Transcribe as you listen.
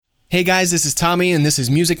Hey guys, this is Tommy, and this is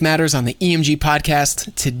Music Matters on the EMG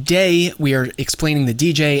podcast. Today, we are explaining the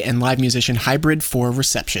DJ and live musician hybrid for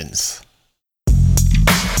receptions.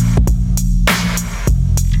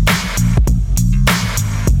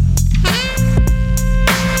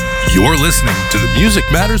 You're listening to the Music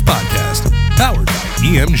Matters podcast, powered by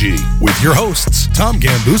EMG, with your hosts, Tom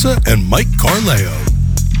Gambuzza and Mike Carleo.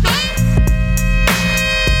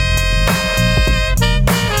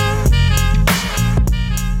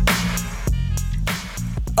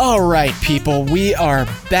 All right, people, we are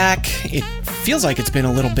back. It feels like it's been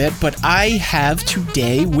a little bit, but I have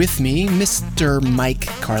today with me Mr. Mike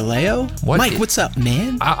Carleo. Mike, what's up,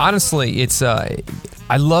 man? Honestly, it's I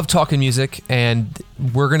love talking music, and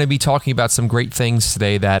we're going to be talking about some great things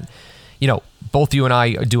today that, both you and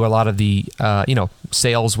I do a lot of the,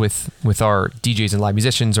 sales with our DJs and live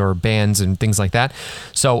musicians or bands and things like that.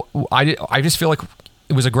 So I just feel like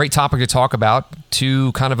it was a great topic to talk about,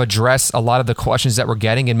 to kind of address a lot of the questions that we're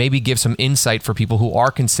getting and maybe give some insight for people who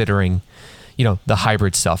are considering, the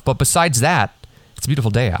hybrid stuff. But besides that, it's a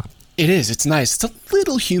beautiful day out. It is. It's nice. It's a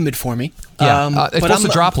little humid for me. Yeah, it's supposed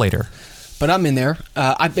to drop later. But I'm in there.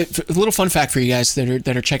 A little fun fact for you guys that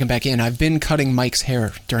are checking back in. I've been cutting Mike's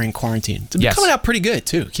hair during quarantine. It's been coming out pretty good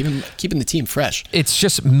too, keeping the team fresh. It's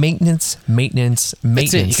just maintenance.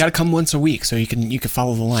 That's it. You got to come once a week so you can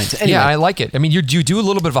follow the lines. Anyway. Yeah, I like it. I mean, you do a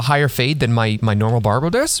little bit of a higher fade than my normal barber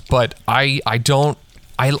does, but I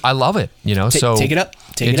love it. So take it up.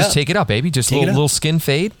 Just take it up, baby. Just a little skin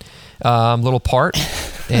fade, little part.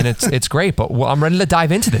 And it's great, but I'm ready to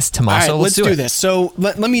dive into this, Tomas. All right, let's do this. So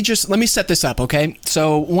let me set this up, okay?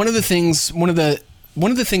 So one of the things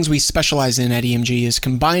we specialize in at EMG is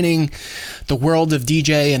combining the world of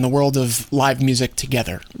DJ and the world of live music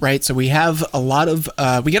together, right? So we have get a lot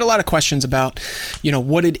of questions about,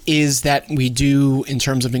 what it is that we do in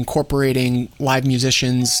terms of incorporating live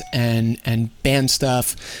musicians and band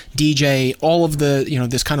stuff, DJ, all of the,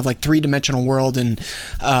 this kind of like three-dimensional world and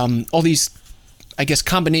all these, I guess,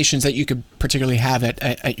 combinations that you could particularly have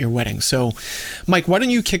at your wedding. So, Mike, why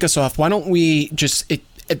don't you kick us off? Why don't we just, at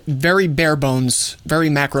very bare bones, very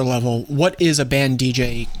macro level, what is a band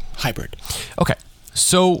DJ hybrid? Okay,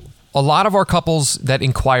 so a lot of our couples that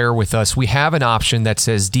inquire with us, we have an option that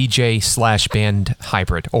says DJ/band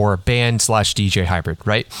hybrid or band/DJ hybrid,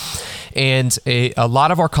 right? And a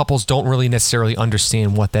lot of our couples don't really necessarily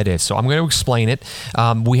understand what that is. So I'm going to explain it.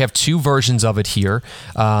 We have two versions of it here,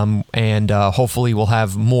 and hopefully we'll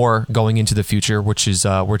have more going into the future, which is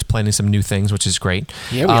we're planning some new things, which is great.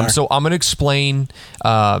 Yeah, we are. So I'm going to explain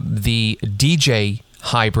the DJ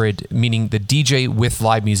hybrid, meaning the DJ with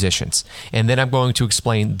live musicians. And then I'm going to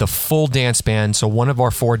explain the full dance band, so one of our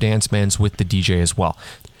 4 dance bands with the DJ as well.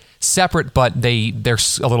 Separate, but they're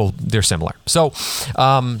similar. So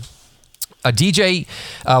a DJ,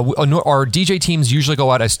 our DJ teams usually go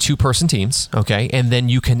out as 2-person teams, okay? And then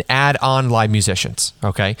you can add on live musicians,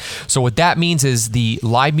 okay? So what that means is the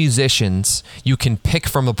live musicians, you can pick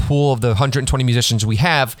from a pool of the 120 musicians we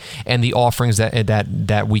have and the offerings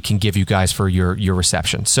that we can give you guys for your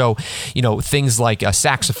reception. So, things like a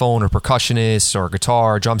saxophone or percussionist or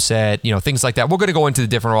guitar, drum set, things like that. We're going to go into the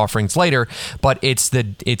different offerings later, but it's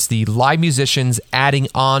the live musicians adding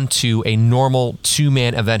on to a normal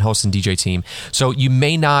 2-man event host and DJ team. So you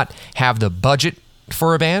may not have the budget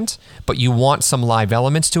for a band, but you want some live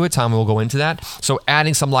elements to it. Tom will go into that. So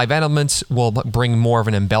adding some live elements will bring more of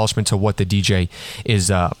an embellishment to what the DJ is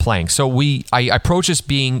playing. So I approach this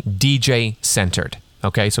being DJ centered.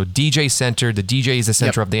 Okay, so DJ centered. The DJ is the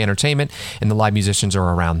center of the entertainment, and the live musicians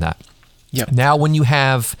are around that. Yep. Now, when you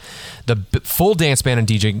have the full dance band and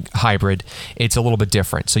DJ hybrid, it's a little bit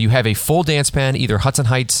different. So you have a full dance band, either Hudson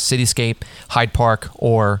Heights, Cityscape, Hyde Park,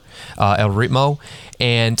 or El Ritmo,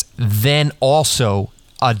 and then also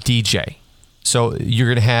a DJ. So you're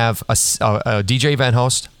going to have a DJ event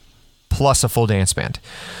host plus a full dance band.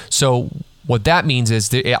 So what that means is,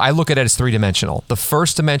 I look at it as 3-dimensional. The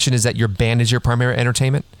first dimension is that your band is your primary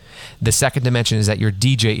entertainment. The second dimension is that your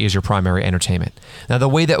DJ is your primary entertainment. Now, the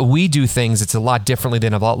way that we do things, it's a lot differently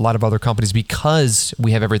than a lot of other companies because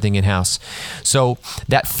we have everything in-house. So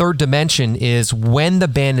that third dimension is when the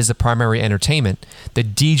band is the primary entertainment, the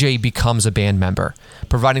DJ becomes a band member,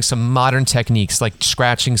 providing some modern techniques like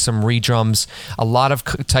scratching some re-drums, a lot of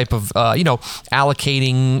type of,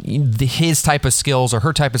 allocating his type of skills or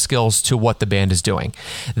her type of skills to what the band is doing.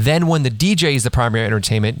 Then when the DJ is the primary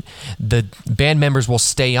entertainment, the band members will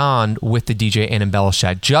stay on with the DJ and embellish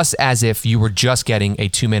that, just as if you were just getting a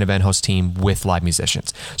 2-man event host team with live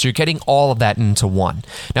musicians. So you're getting all of that into one.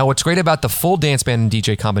 Now, what's great about the full dance band and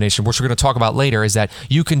DJ combination, which we're going to talk about later, is that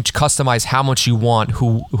you can customize how much you want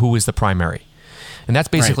who is the primary. And that's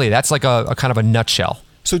basically that's like a kind of a nutshell.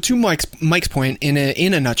 So to Mike's point, in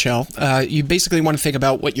a nutshell, you basically want to think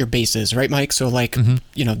about what your base is, right, Mike? So like,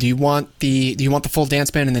 do you want the full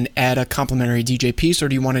dance band and then add a complementary DJ piece, or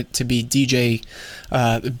do you want it to be DJ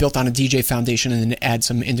built on a DJ foundation and then add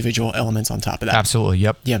some individual elements on top of that? Absolutely.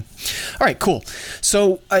 Yep. Yeah. All right. Cool.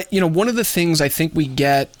 So one of the things I think we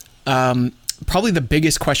get, probably the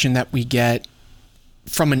biggest question that we get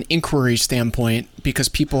from an inquiry standpoint, because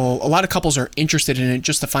a lot of couples are interested in it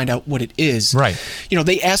just to find out what it is. Right.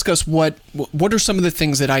 They ask us what are some of the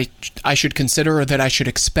things that I should consider or that I should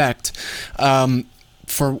expect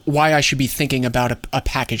for why I should be thinking about a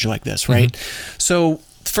package like this, right? So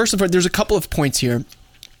first of all, there's a couple of points here.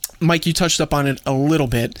 Mike, you touched up on it a little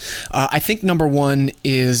bit. I think number one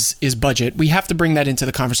is budget. We have to bring that into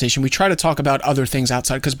the conversation. We try to talk about other things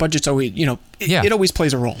outside because budget's always, it always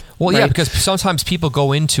plays a role. Well, right? yeah, because sometimes people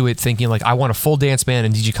go into it thinking like, I want a full dance band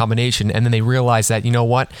and DJ combination, and then they realize that, you know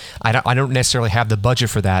what, I don't necessarily have the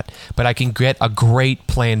budget for that, but I can get a great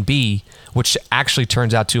plan B, which actually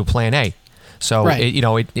turns out to a plan A. So right.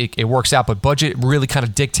 it works out, but budget really kind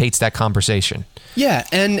of dictates that conversation. Yeah,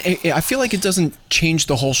 and I feel like it doesn't change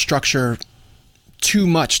the whole structure too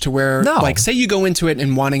much to where, like, say you go into it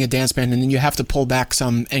and wanting a dance band and then you have to pull back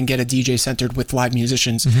some and get a DJ centered with live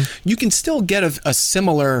musicians. You can still get a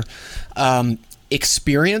similar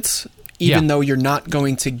experience, even though you're not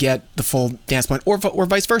going to get the full dance band, or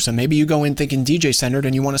vice versa. Maybe you go in thinking DJ centered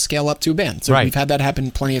and you want to scale up to a band. So we've had that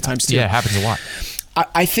happen plenty of times too. Yeah, it happens a lot.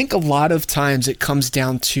 I think a lot of times it comes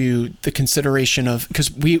down to the consideration of, because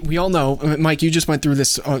we all know, Mike, you just went through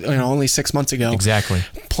this only 6 months ago. Exactly.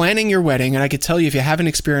 Planning your wedding, and I could tell you if you haven't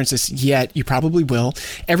experienced this yet, you probably will.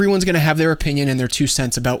 Everyone's going to have their opinion and their 2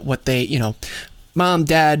 cents about what they, mom,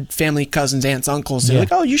 dad, family, cousins, aunts, uncles. They're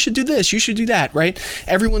like, oh, you should do this, you should do that, right?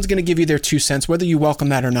 Everyone's going to give you their 2 cents. Whether you welcome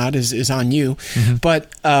that or not is on you.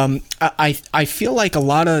 But I feel like a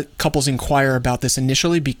lot of couples inquire about this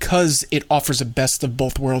initially because it offers a best of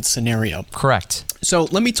both worlds scenario. Correct. So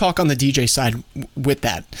let me talk on the DJ side with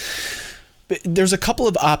that. There's a couple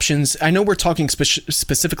of options. I know we're talking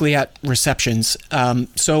specifically at receptions.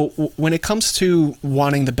 So when it comes to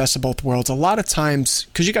wanting the best of both worlds, a lot of times,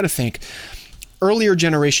 because you got to think, earlier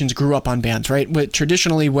generations grew up on bands, right? But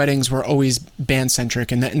traditionally, weddings were always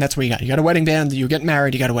band-centric, and that's what you got. You got a wedding band, you get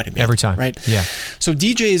married, you got a wedding band. Every time. Right? Yeah. So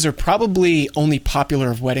DJs are probably only popular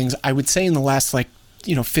of weddings, I would say, in the last,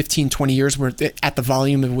 15, 20 years, where at the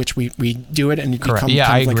volume in which we do it, and it become I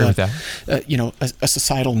kind of agree like with that. A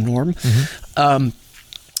societal norm.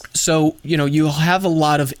 So, you'll have a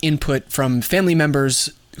lot of input from family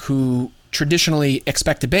members who traditionally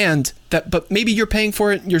expect a band, but maybe you're paying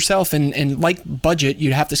for it yourself, and like budget,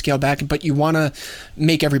 you'd have to scale back, but you want to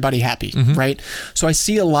make everybody happy, right? So I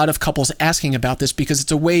see a lot of couples asking about this because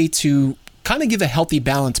it's a way to kind of give a healthy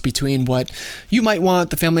balance between what you might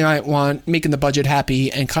want, the family might want, making the budget happy,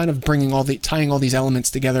 and kind of tying all these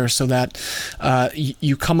elements together so that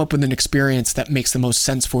you come up with an experience that makes the most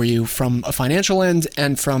sense for you from a financial end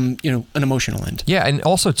and from an emotional end. Yeah, and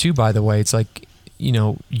also too, by the way, it's like,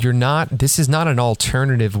 this is not an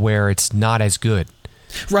alternative where it's not as good.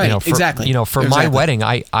 Right, exactly. For my wedding,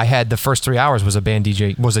 I had the first 3 hours was a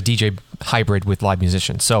DJ hybrid with live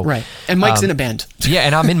musicians. So right, and Mike's in a band. Yeah,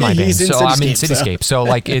 and I'm in my band, so I'm in Cityscape. So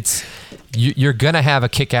like, it's you're gonna have a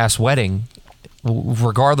kick-ass wedding,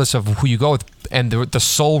 regardless of who you go with, and the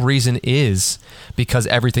sole reason is because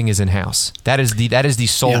everything is in house. That is the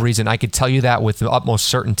sole reason. I could tell you that with the utmost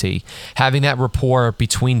certainty. Having that rapport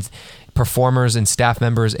between performers and staff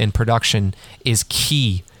members and production is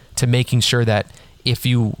key to making sure that if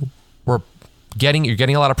you're getting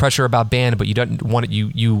a lot of pressure about band, but you don't want it,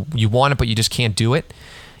 you want it, but you just can't do it,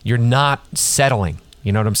 you're not settling.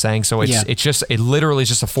 You know what I'm saying? So it literally is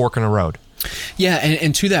just a fork in the road. Yeah,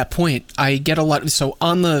 and to that point, I get a lot. So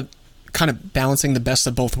on the kind of balancing the best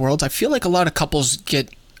of both worlds, I feel like a lot of couples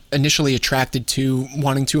get initially attracted to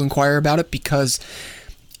wanting to inquire about it because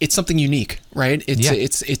it's something unique, right?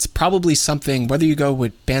 It's probably something, whether you go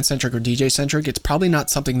with band-centric or DJ-centric, it's probably not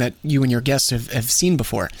something that you and your guests have seen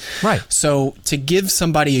before. Right. So to give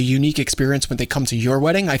somebody a unique experience when they come to your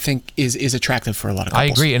wedding, I think is attractive for a lot of couples.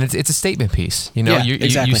 I agree, and it's a statement piece.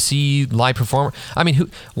 Exactly. You see live performer. I mean,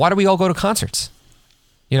 why do we all go to concerts?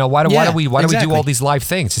 Why do we do all these live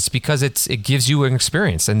things? It's because it gives you an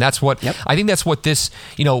experience, and that's what I think. That's what this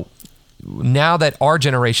now that our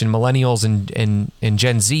generation, millennials and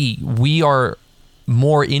Gen Z, we are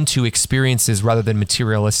more into experiences rather than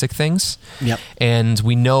materialistic things. Yep. And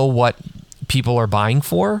we know what people are buying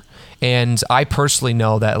for. And I personally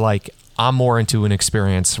know that, like, I'm more into an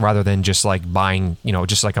experience rather than just like buying,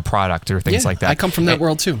 just like a product or things like that. I come from that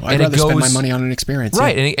world too. I'd rather spend my money on an experience.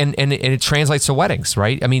 Right. Yeah. And it translates to weddings,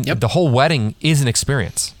 right? I mean, the whole wedding is an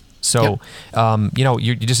experience. So,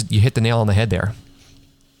 you hit the nail on the head there.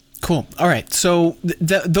 Cool. All right. So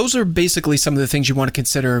those are basically some of the things you want to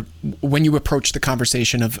consider when you approach the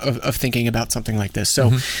conversation of thinking about something like this.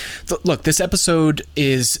 So, look, this episode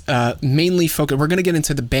is mainly focused. We're going to get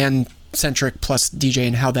into the band-centric plus DJ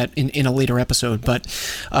and how that in a later episode. But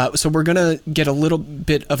so we're going to get a little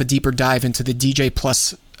bit of a deeper dive into the DJ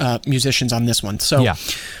plus musicians on this one. So,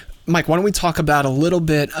 Mike, why don't we talk about a little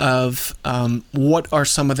bit of what are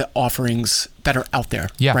some of the offerings that are out there?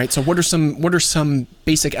 Yeah. Right. So what are some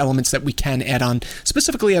basic elements that we can add on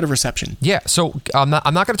specifically at a reception? Yeah. So I'm not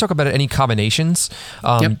going to talk about any combinations.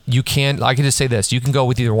 I can just say this: you can go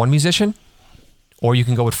with either one musician, or you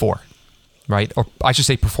can go with four. Right, or I should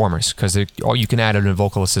say performers, because or you can add in a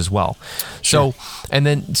vocalist as well. Sure.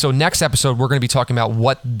 So next episode we're going to be talking about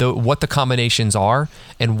what the combinations are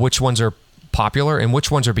and which ones are popular and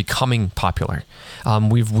which ones are becoming popular.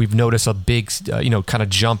 We've noticed a big kind of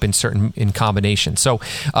jump in combinations. So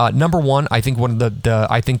number one, I think one of the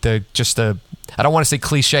I don't want to say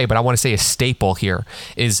cliche, but I want to say a staple here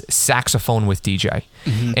is saxophone with DJ.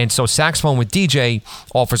 Mm-hmm. And so saxophone with DJ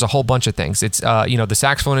offers a whole bunch of things. It's the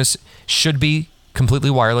saxophonist should be completely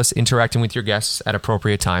wireless, interacting with your guests at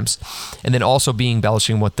appropriate times, and then also be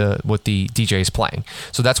embellishing what the DJ is playing.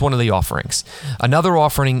 So that's one of the offerings. Another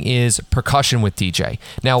offering is percussion with DJ.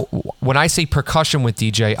 Now, when I say percussion with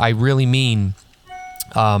DJ, I really mean,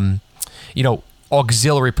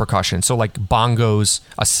 auxiliary percussion. So like bongos,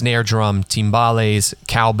 a snare drum, timbales,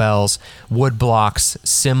 cowbells, wood blocks,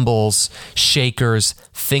 cymbals, shakers,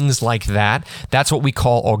 things like that. That's what we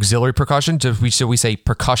call auxiliary percussion. So we say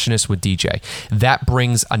percussionist with DJ. That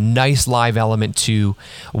brings a nice live element to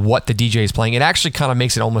what the DJ is playing. It actually kind of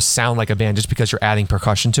makes it almost sound like a band just because you're adding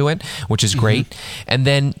percussion to it, which is great. And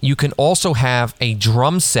then you can also have a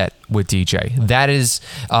drum set with DJ. That is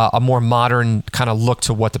a more modern kind of look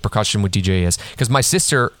to what the percussion with DJ is. Because my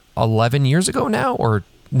sister, 11 years ago now,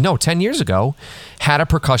 10 years ago, had a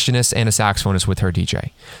percussionist and a saxophonist with her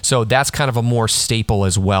DJ. So that's kind of a more staple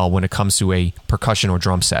as well when it comes to a percussion or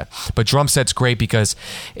drum set. But drum set's great because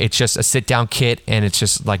it's just a sit-down kit, and it's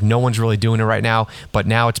just like no one's really doing it right now. But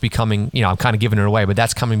now it's becoming, I'm kind of giving it away, but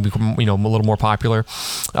that's coming, a little more popular.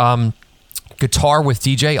 Guitar with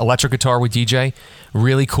DJ, electric guitar with DJ,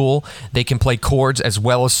 really cool. They can play chords as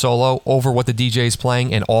well as solo over what the DJ is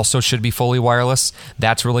playing, and also should be fully wireless.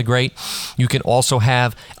 That's really great. You can also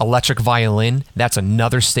have electric violin. That's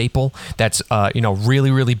another staple. That's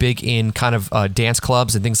really, really big in kind of dance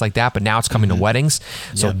clubs and things like that, but now it's coming to weddings.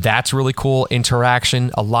 So that's really cool.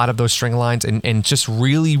 Interaction, a lot of those string lines, and just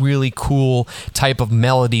really, really cool type of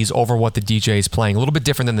melodies over what the DJ is playing. A little bit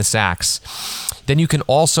different than the sax. Then you can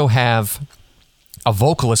also have a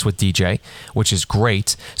vocalist with DJ, which is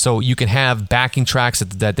great. So you can have backing tracks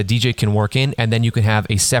that the DJ can work in, and then you can have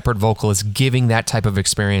a separate vocalist giving that type of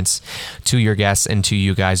experience to your guests and to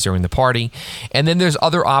you guys during the party. And then there's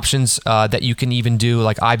other options that you can even do.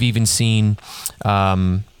 Like I've even seen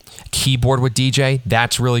keyboard with DJ.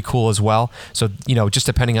 That's really cool as well. So, just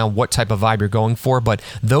depending on what type of vibe you're going for. But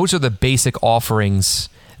those are the basic offerings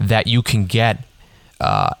that you can get.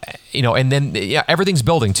 And then everything's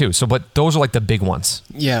building too. So, but those are like the big ones.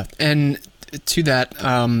 Yeah. And to that,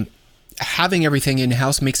 having everything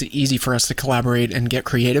in-house makes it easy for us to collaborate and get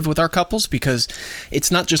creative with our couples, because it's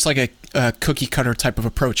not just like a cookie cutter type of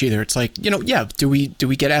approach either. It's like, do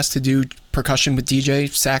we get asked to do percussion with DJ,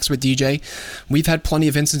 sax with DJ? We've had plenty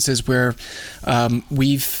of instances where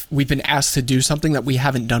we've been asked to do something that we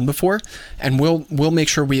haven't done before, and we'll make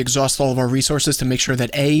sure we exhaust all of our resources to make sure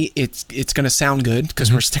that it's going to sound good,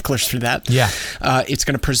 because we're sticklers for that. Yeah, it's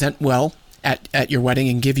going to present well at your wedding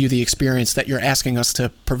and give you the experience that you're asking us to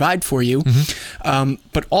provide for you,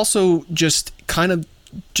 but also just kind of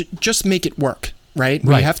just make it work. Right?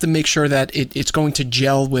 We have to make sure that it's going to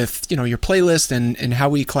gel with your playlist and how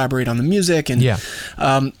we collaborate on the music. And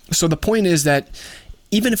so the point is that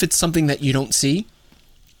even if it's something that you don't see,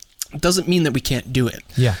 it doesn't mean that we can't do it.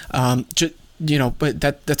 Yeah. But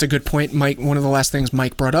that's a good point, Mike. One of the last things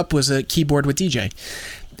Mike brought up was a keyboard with DJ.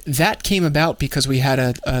 That came about because we had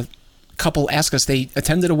a couple ask us. They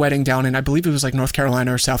attended a wedding down in, I believe it was like North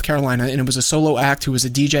Carolina or South Carolina, and it was a solo act who was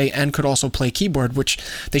a DJ and could also play keyboard, which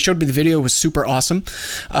they showed me the video, was super awesome.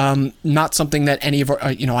 Not something that any of our,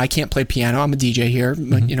 I can't play piano. I'm a DJ here.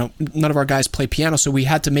 None of our guys play piano, so we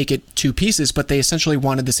had to make it two pieces, but they essentially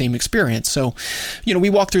wanted the same experience. So,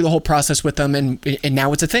 we walked through the whole process with them, and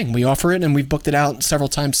now it's a thing. We offer it, and we've booked it out several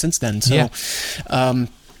times since then. So,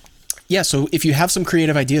 yeah, so if you have some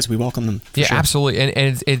creative ideas, we welcome them. Yeah, sure. absolutely.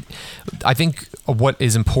 And I think what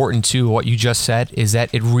is important too, what you just said, is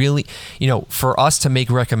that it really, for us to make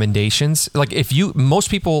recommendations, like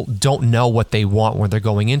most people don't know what they want when they're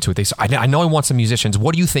going into it. They say, I know I want some musicians.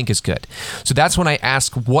 What do you think is good? So that's when I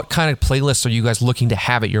ask, what kind of playlists are you guys looking to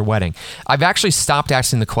have at your wedding? I've actually stopped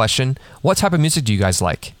asking the question, what type of music do you guys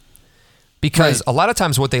like? Because a lot of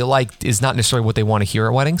times what they like is not necessarily what they want to hear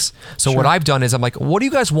at weddings. So what I've done is I'm like, what do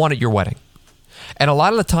you guys want at your wedding? And a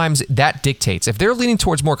lot of the times that dictates. If they're leaning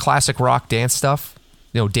towards more classic rock dance stuff,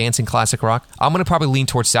 dancing classic rock, I'm going to probably lean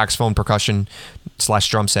towards saxophone, percussion /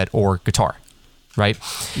 drum set or guitar, right?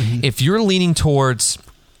 Mm-hmm. If you're leaning towards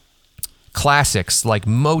classics like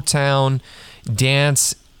Motown,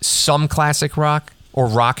 dance, some classic rock or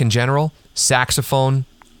rock in general, saxophone,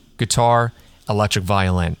 guitar, electric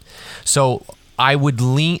violin. So I would so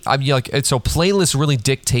playlist really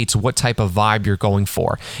dictates what type of vibe you're going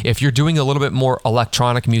for. If you're doing a little bit more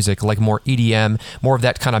electronic music, like more EDM, more of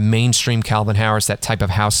that kind of mainstream Calvin Harris, that type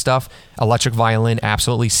of house stuff, electric violin,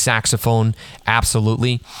 absolutely. Saxophone,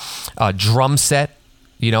 absolutely. Drum set,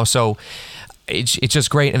 so it's just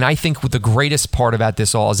great. And I think the greatest part about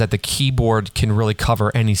this all is that the keyboard can really cover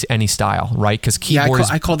any style, right? Because keyboard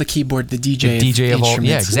I call the keyboard the DJ of all. instruments.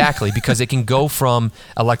 Yeah, exactly. Because it can go from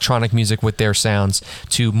electronic music with their sounds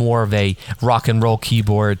to more of a rock and roll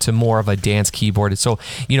keyboard to more of a dance keyboard. So,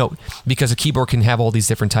 because a keyboard can have all these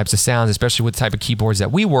different types of sounds, especially with the type of keyboards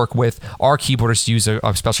that we work with, our keyboardists use a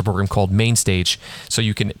special program called Mainstage. So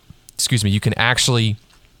you can actually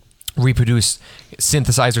reproduce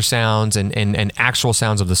synthesizer sounds and actual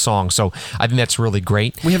sounds of the song. So I think that's really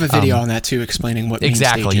great. We have a video on that too, explaining what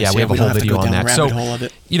exactly. Mainstage is. Yeah, we have a whole video on that.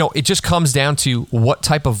 So it just comes down to what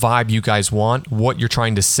type of vibe you guys want, what you're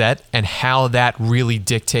trying to set, and how that really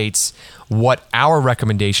dictates what our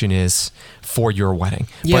recommendation is for your wedding.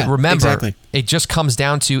 Yeah, but remember, exactly. It just comes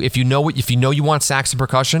down to if you know you want sax and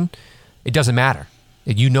percussion, it doesn't matter.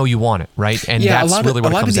 You want it, right? And that's really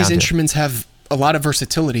what it comes down to. A lot of these instruments have a lot of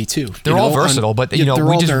versatility too. They're all versatile, but we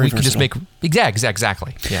can just make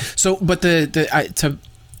exactly. Yeah. So, but to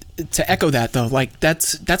echo that though, like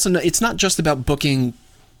it's not just about booking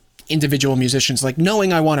individual musicians. Like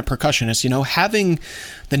knowing I want a percussionist, having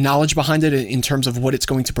the knowledge behind it in terms of what it's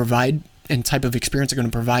going to provide and type of experience it's going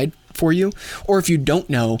to provide for you, or if you don't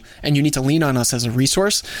know and you need to lean on us as a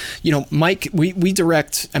resource, Mike, we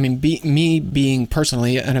direct. Me being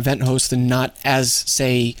personally an event host and not as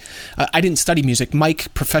say, I didn't study music.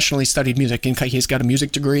 Mike professionally studied music, and he's got a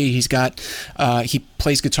music degree. He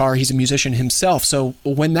plays guitar. He's a musician himself. So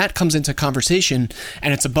when that comes into conversation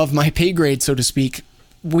and it's above my pay grade, so to speak,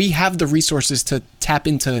 we have the resources to tap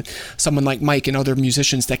into someone like Mike and other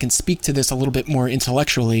musicians that can speak to this a little bit more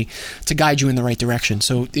intellectually to guide you in the right direction.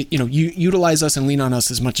 So, you utilize us and lean on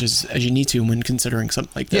us as much as you need to when considering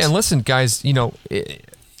something like this. Yeah, and listen, guys,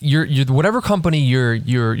 you're whatever company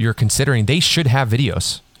you're considering, they should have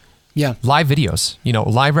videos. Yeah. Live videos,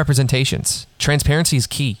 live representations. Transparency is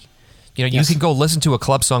key. You can go listen to a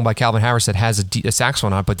club song by Calvin Harris that has a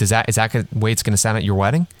saxophone on it, but is that the way it's going to sound at your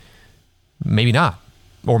wedding? Maybe not.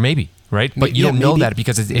 Or maybe, right? But you don't know that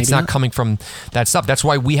because it's not coming from that stuff. That's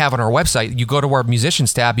why we have on our website, you go to our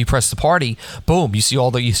musicians tab, you press the party, boom, you see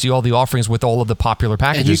all the offerings with all of the popular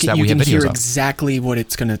packages that we have videos of. You can hear exactly what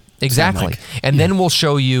it's going to sound like. And then we'll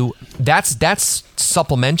show you, that's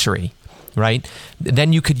supplementary, right?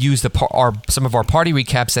 Then you could use some of our party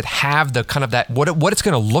recaps that have the kind of that what it's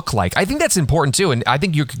going to look like. I think that's important too, and I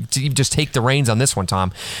think you could just take the reins on this one,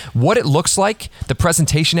 Tom. What it looks like, the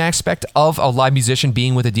presentation aspect of a live musician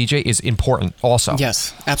being with a DJ is important also.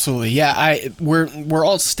 Yes, absolutely. Yeah, we're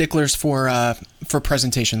all sticklers for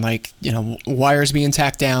presentation, like wires being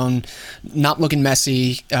tacked down, not looking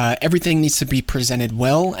messy. Everything needs to be presented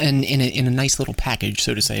well and in a nice little package,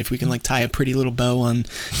 so to say. If we can tie a pretty little bow on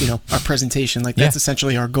our presentation, that's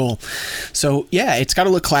essentially our goal. So yeah, it's got to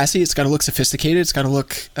look classy, it's got to look sophisticated, it's got to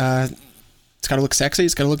look sexy,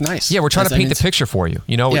 it's got to look nice. Yeah, we're trying to paint the picture for you.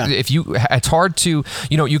 If it's hard to,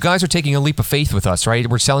 you guys are taking a leap of faith with us, right?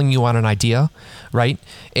 We're selling you on an idea, right?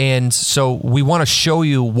 And so we want to show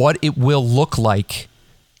you what it will look like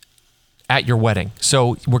at your wedding.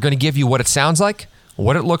 So we're going to give you what it sounds like,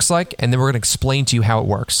 what it looks like, and then we're going to explain to you how it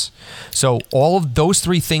works. So all of those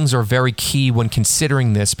three things are very key when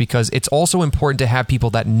considering this, because it's also important to have people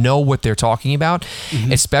that know what they're talking about,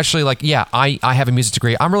 especially I have a music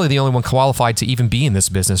degree. I'm really the only one qualified to even be in this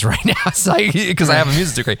business right now because I have a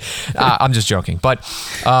music degree. I'm just joking. But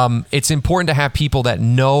it's important to have people that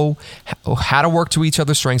know how to work to each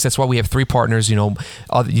other's strengths. That's why we have three partners,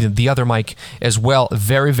 the other Mike as well.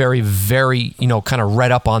 Very, very, very, kind of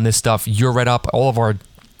read up on this stuff. You're read up. All of our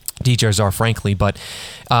DJs are, frankly, but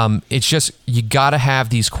it's just you got to have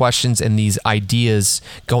these questions and these ideas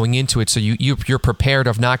going into it, so you're prepared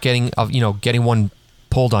of not getting one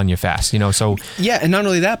pulled on you fast, so yeah. And not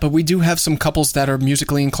only that, but we do have some couples that are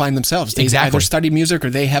musically inclined themselves. They exactly. either study music or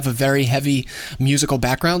they have a very heavy musical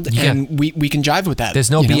background, and we can jive with that.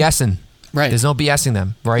 There's no BSing. Right. There's no BSing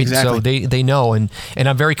them, right? Exactly. So they know, and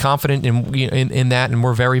I'm very confident in that, and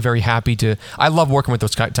we're very, very happy to. I love working with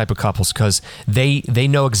those type of couples because they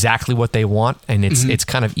know exactly what they want, and it's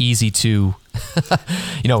kind of easy to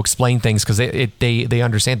explain things because they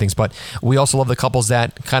understand things. But we also love the couples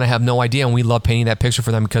that kind of have no idea, and we love painting that picture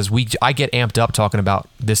for them because I get amped up talking about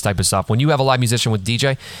this type of stuff. When you have a live musician with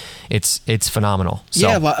DJ, it's phenomenal. So,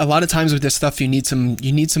 yeah, a lot of times with this stuff, you need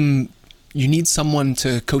someone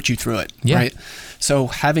to coach you through it, right? So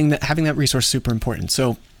having that resource is super important.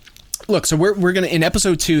 So look, we're gonna, in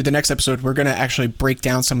episode 2, the next episode, we're gonna actually break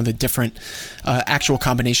down some of the different actual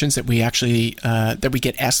combinations that we actually that we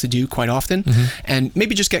get asked to do quite often, and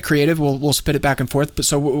maybe just get creative. We'll spit it back and forth. But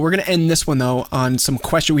so we're gonna end this one though on some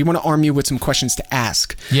question. We want to arm you with some questions to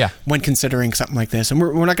ask when considering something like this, and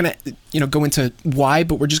we're not gonna go into why,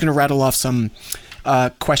 but we're just gonna rattle off some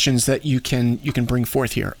questions that you can bring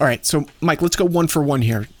forth here. All right, so Mike, let's go one for one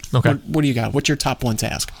here. Okay. What do you got? What's your top one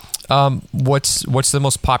to ask? What's the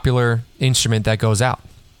most popular instrument that goes out?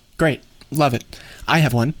 Great, love it. I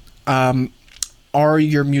have one. Are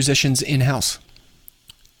your musicians in-house?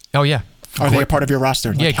 Oh yeah. Are they a part of your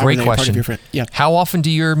roster? Yeah, great question. How often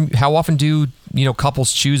do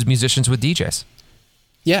couples choose musicians with DJs?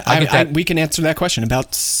 Yeah, we can answer that question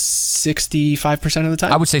about 65% of the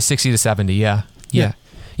time. I would say 60 to 70. Yeah.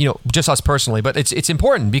 Just us personally, but it's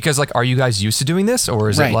important because are you guys used to doing this, or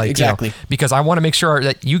is it exactly? Because I want to make sure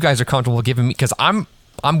that you guys are comfortable giving me, because I'm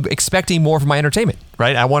expecting more from my entertainment,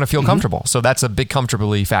 right? I want to feel comfortable, so that's a big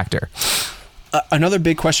comfortability factor. Another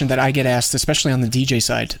big question that I get asked, especially on the DJ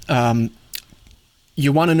side,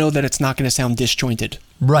 you want to know that it's not going to sound disjointed.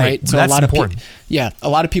 Right. So that's important. A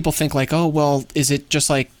lot of people think oh, well, is it just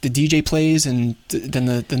like the DJ plays and then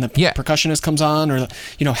the percussionist comes on, or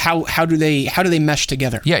how do they mesh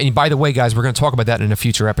together? Yeah, and by the way, guys, we're going to talk about that in a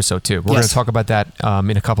future episode too. We're going to talk about that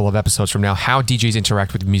in a couple of episodes from now, how DJs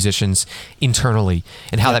interact with musicians internally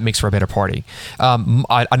and how that makes for a better party.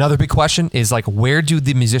 Another big question is where do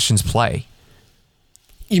the musicians play?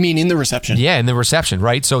 You mean in the reception? Yeah, in the reception,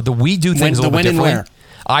 right? So we do things a little bit differently. And where?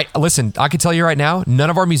 I can tell you right now, none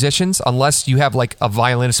of our musicians, unless you have a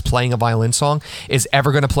violinist playing a violin song, is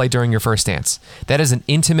ever going to play during your first dance. That is an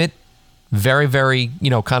intimate, very, very,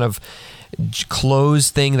 kind of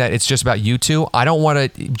closed thing that it's just about you two. I don't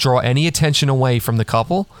want to draw any attention away from the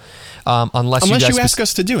couple. Unless you ask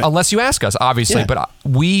us to do it. Unless you ask us, obviously. Yeah. But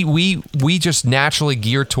we just naturally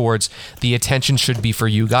gear towards the attention should be for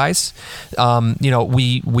you guys.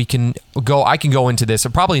 We can go. I can go into this.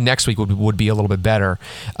 And probably next week would be a little bit better.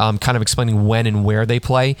 Kind of explaining when and where they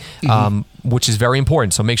play, which is very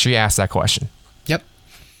important. So make sure you ask that question. Yep.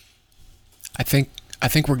 I think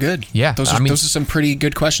we're good. Yeah. Those are some pretty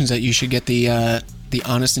good questions that you should get the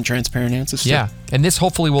honest and transparent answers to. Yeah. And this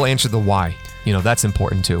hopefully will answer the why. That's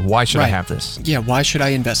important too. Why should I have this? Yeah, why should I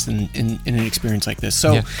invest in an experience like this?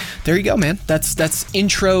 So there you go, man. That's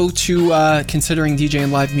intro to considering DJ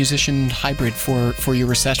and live musician hybrid for your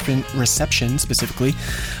reception specifically.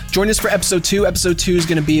 Join us for episode 2. Episode 2 is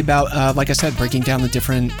going to be about, like I said, breaking down the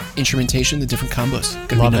different instrumentation, the different combos.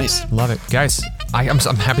 Gonna be nice. Love it. Guys, I'm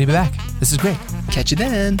happy to be back. This is great. Catch you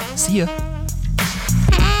then. See ya.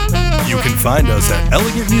 You can find us at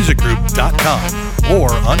elegantmusicgroup.com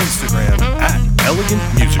or on Instagram at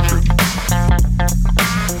elegantmusicgroup.